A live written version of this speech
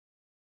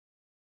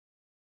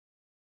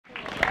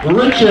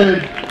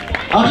Richard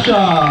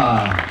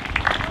Ussher.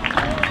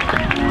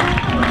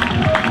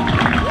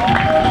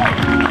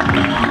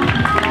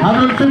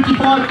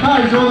 155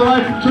 k's all the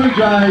way from 2J.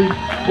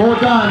 Well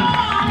done,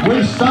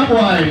 West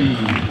Subway.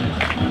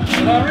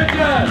 Hello,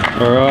 Richard.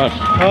 All right.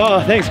 Oh,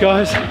 thanks,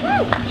 guys.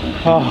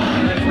 Oh,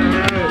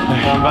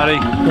 Come on, buddy.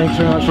 thanks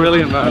very much.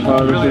 Brilliant, mate.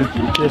 Brilliant.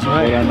 Yes,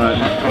 mate. Well done,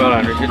 mate. Well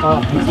done, Richard.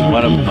 Oh,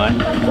 One of them, mate.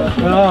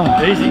 oh,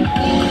 Easy.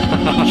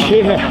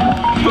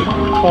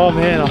 yeah. Oh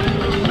man,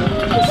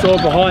 I saw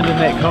behind in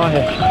that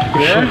kayak.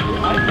 Yeah?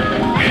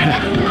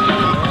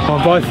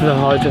 On both of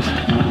them, I just,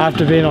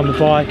 after being on the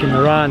bike and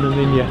the run, and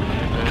then your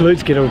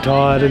glutes get all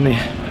tired, and then,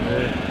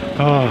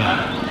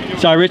 oh.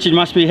 So Richard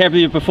must be happy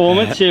with your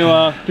performance. You,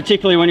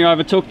 particularly when you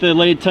overtook the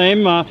lead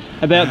team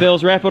about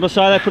Bell's Rapid or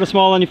so, they put a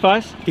smile on your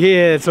face?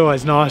 Yeah, it's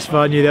always nice, but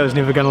I knew that was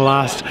never going to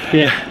last.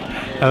 Yeah.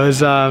 It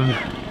was,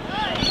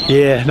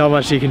 yeah, not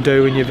much you can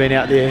do when you've been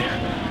out there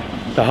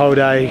the whole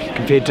day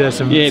compared to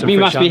some Yeah, some you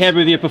fresh must be jumps. happy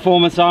with your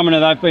performance, Simon.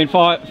 They've been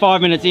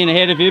five minutes in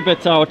ahead of you,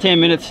 but or 10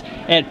 minutes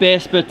at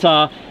best. But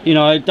you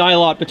know,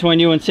 daylight between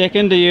you and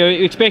second. Are you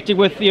expected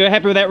you're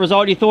happy with that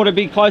result? You thought it'd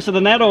be closer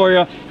than that,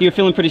 or you're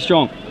feeling pretty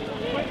strong?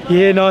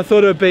 Yeah, no, I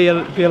thought it would be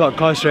a lot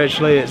closer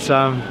actually. It's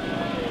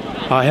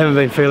I haven't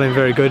been feeling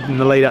very good in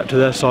the lead up to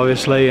this,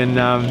 obviously, and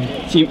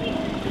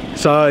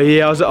so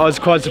yeah, I was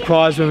quite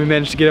surprised when we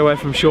managed to get away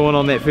from Sean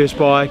on that first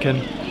bike,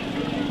 and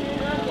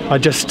I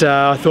just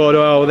I thought,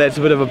 oh, that's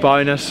a bit of a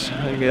bonus.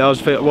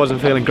 I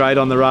wasn't feeling great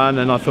on the run,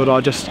 and I thought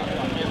I'd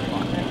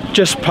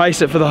just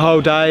pace it for the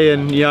whole day,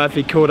 and you know, if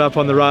he caught up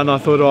on the run, I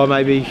thought, oh,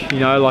 maybe, you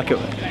know, like it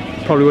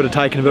probably would have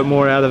taken a bit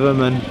more out of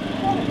him,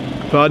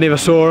 but I never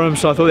saw him,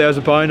 so I thought that was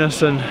a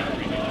bonus. And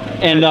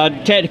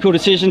tactical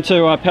decision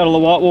to paddle the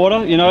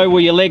whitewater. You know,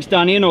 were your legs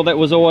done in, or that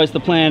was always the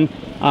plan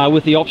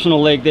with the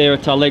optional leg there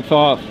at leg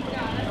 5?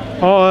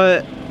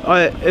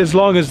 As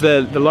long as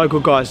the local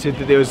guys said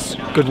that there was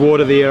good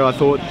water there, I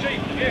thought.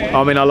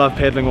 I mean, I love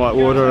paddling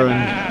whitewater,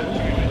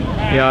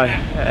 and you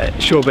know,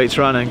 sure beats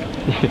running.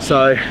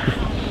 So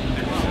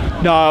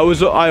no, I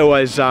was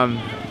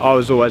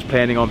always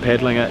planning on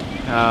paddling it,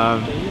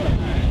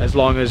 as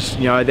long as,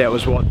 you know, that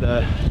was what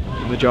the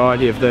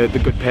majority of the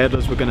good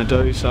paddlers were going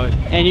to do. So.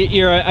 And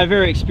you're a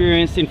very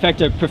experienced, in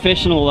fact a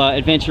professional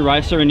adventure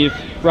racer, and you've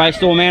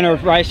raced all manner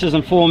of races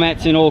and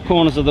formats in all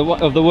corners of the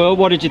world.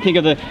 What did you think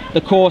of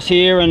the course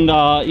here, and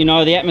you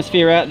know, the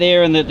atmosphere out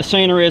there, and the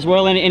scenery as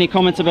well? Any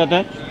comments about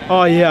that?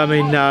 Oh yeah, I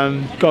mean,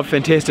 got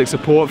fantastic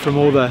support from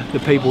all the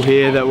people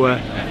here that were,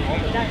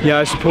 you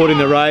know, supporting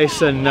the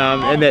race, and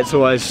that's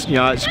always, you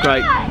know, it's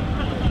great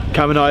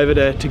coming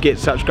over to get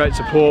such great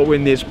support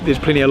when there's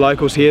plenty of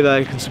locals here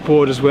they can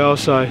support as well.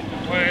 So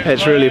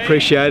that's really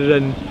appreciated,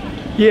 and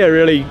yeah,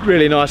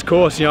 really nice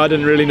course. You know, I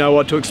didn't really know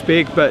what to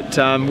expect, but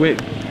we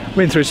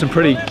went through some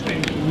pretty,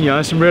 you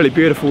know, some really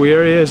beautiful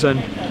areas, and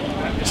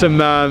some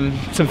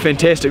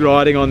fantastic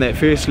riding on that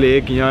first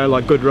leg. You know,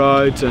 like good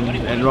roads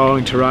and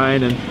rolling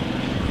terrain. And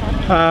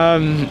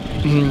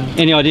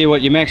any idea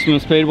what your maximum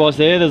speed was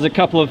there? There's a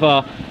couple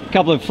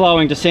of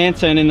flowing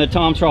descents, and in the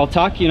time trial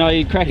tuck, you know,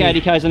 you crack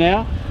 80 k's an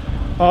hour.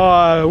 Oh,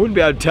 I wouldn't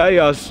be able to tell you.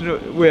 I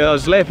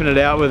was lapping it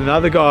out with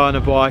another guy on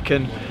a bike,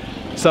 and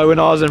so when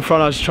I was in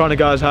front I was trying to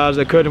go as hard as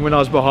I could, and when I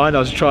was behind I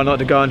was trying not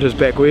to go into his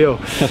back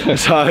wheel.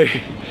 So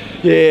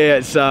yeah,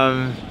 it's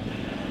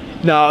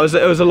no,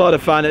 it was a lot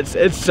of fun. It's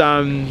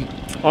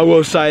I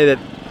will say that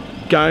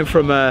going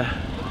from a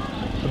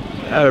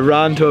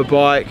run to a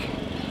bike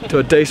to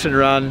a decent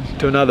run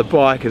to another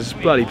bike is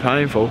bloody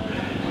painful.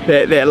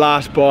 That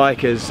last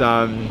bike is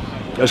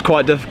it was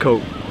quite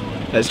difficult.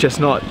 It's just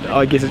not,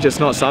 I guess it's just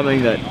not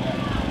something that,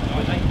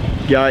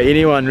 you know,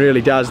 anyone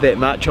really does that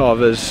much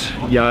of, is,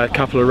 you know, a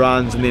couple of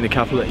runs and then a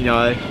couple of, you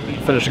know,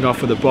 finishing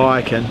off with a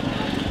bike. And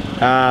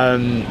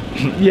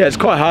yeah, it's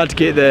quite hard to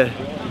get the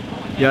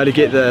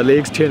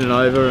legs turning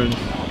over,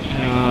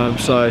 and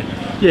so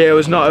yeah, it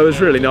was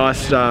really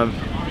nice.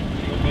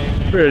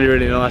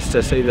 Really nice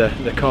to see the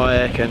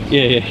kayak, and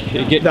yeah,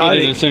 get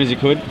in as soon as you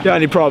could. The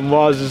only problem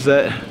is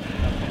that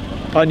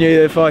I knew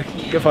that if I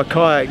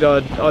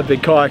kayaked, I'd be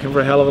kayaking for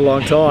a hell of a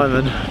long time,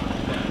 and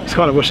I was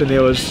kind of wishing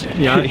there was,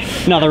 you know,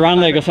 another run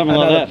leg or something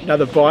like that.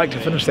 Another bike to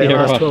finish that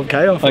last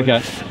 12k off.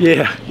 Okay.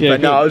 Yeah, but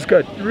good. No, it was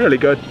good, really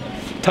good,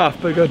 tough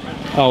but good.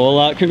 Oh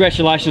well,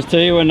 congratulations to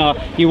you, and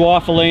your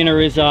wife Alina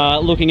is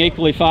looking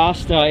equally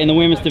fast in the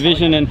women's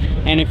division, and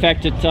in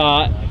fact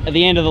at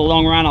the end of the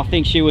long run I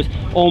think she was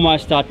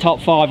almost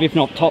top 5 if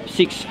not top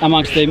 6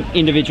 amongst the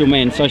individual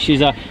men, so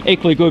she's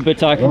equally good. But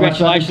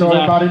congratulations,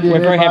 we're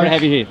very happy to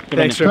have you here. Good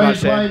Thanks very much,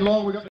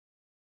 Sam.